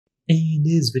In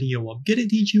this video, I'm gonna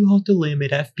teach you how to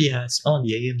limit FPS on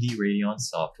the AMD Radeon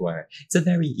software. It's a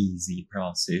very easy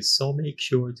process, so make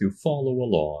sure to follow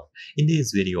along. In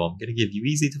this video, I'm gonna give you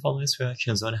easy to follow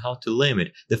instructions on how to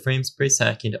limit the frames per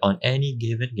second on any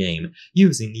given game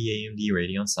using the AMD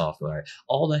Radeon software.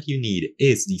 All that you need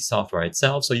is the software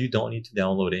itself, so you don't need to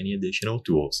download any additional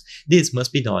tools. This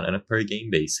must be done on a per game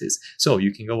basis, so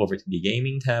you can go over to the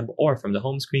gaming tab or from the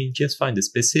home screen, just find the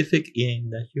specific game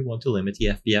that you want to limit the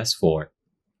FPS for.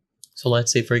 So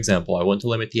let's say, for example, I want to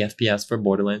limit the FPS for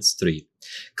Borderlands 3.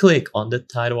 Click on the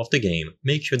title of the game.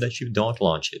 Make sure that you don't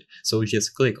launch it. So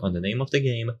just click on the name of the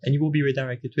game and you will be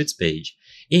redirected to its page.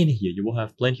 In here, you will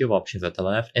have plenty of options at the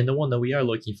left, and the one that we are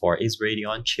looking for is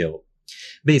Radeon Chill.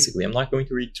 Basically, I'm not going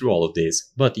to read through all of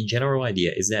this, but the general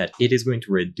idea is that it is going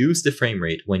to reduce the frame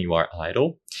rate when you are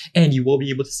idle, and you will be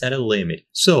able to set a limit,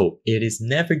 so it is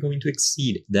never going to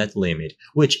exceed that limit,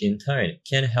 which in turn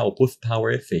can help with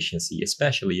power efficiency,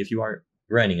 especially if you are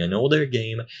running an older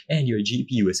game and your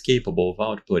GPU is capable of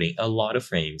outputting a lot of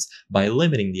frames. By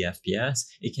limiting the FPS,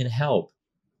 it can help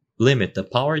limit the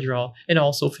power draw and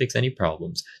also fix any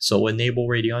problems, so enable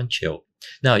Radeon Chill.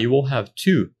 Now you will have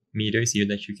two meters here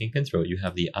that you can control. You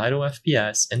have the idle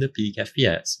FPS and the peak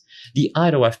FPS. The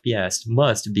idle FPS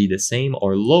must be the same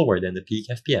or lower than the peak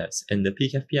FPS, and the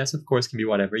peak FPS of course can be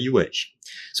whatever you wish.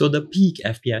 So the peak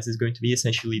FPS is going to be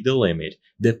essentially the limit,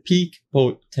 the peak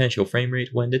potential frame rate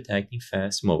when detecting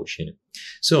fast motion.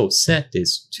 So set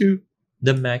this to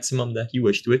the maximum that you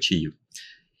wish to achieve.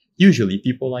 Usually,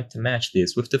 people like to match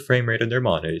this with the frame rate on their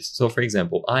monitors. So for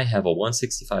example, I have a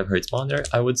 165Hz monitor,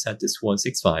 I would set this to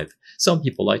 165. Some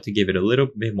people like to give it a little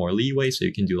bit more leeway, so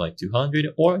you can do like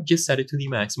 200, or just set it to the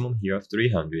maximum here of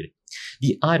 300.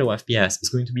 The idle FPS is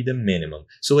going to be the minimum,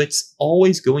 so it's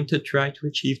always going to try to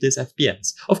achieve this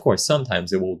FPS. Of course,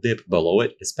 sometimes it will dip below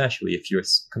it, especially if your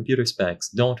computer specs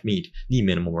don't meet the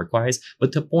minimum requires,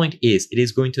 but the point is, it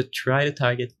is going to try to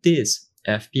target this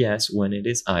FPS when it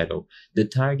is idle, the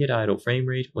target idle frame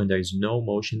rate when there is no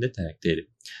motion detected.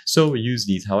 So use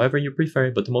these however you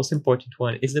prefer, but the most important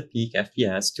one is the peak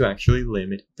FPS to actually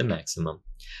limit the maximum.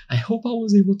 I hope I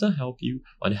was able to help you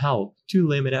on how to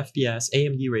limit FPS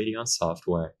AMD Radeon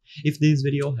software. If this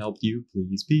video helped you,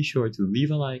 please be sure to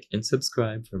leave a like and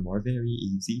subscribe for more very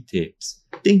easy tips.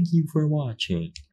 Thank you for watching.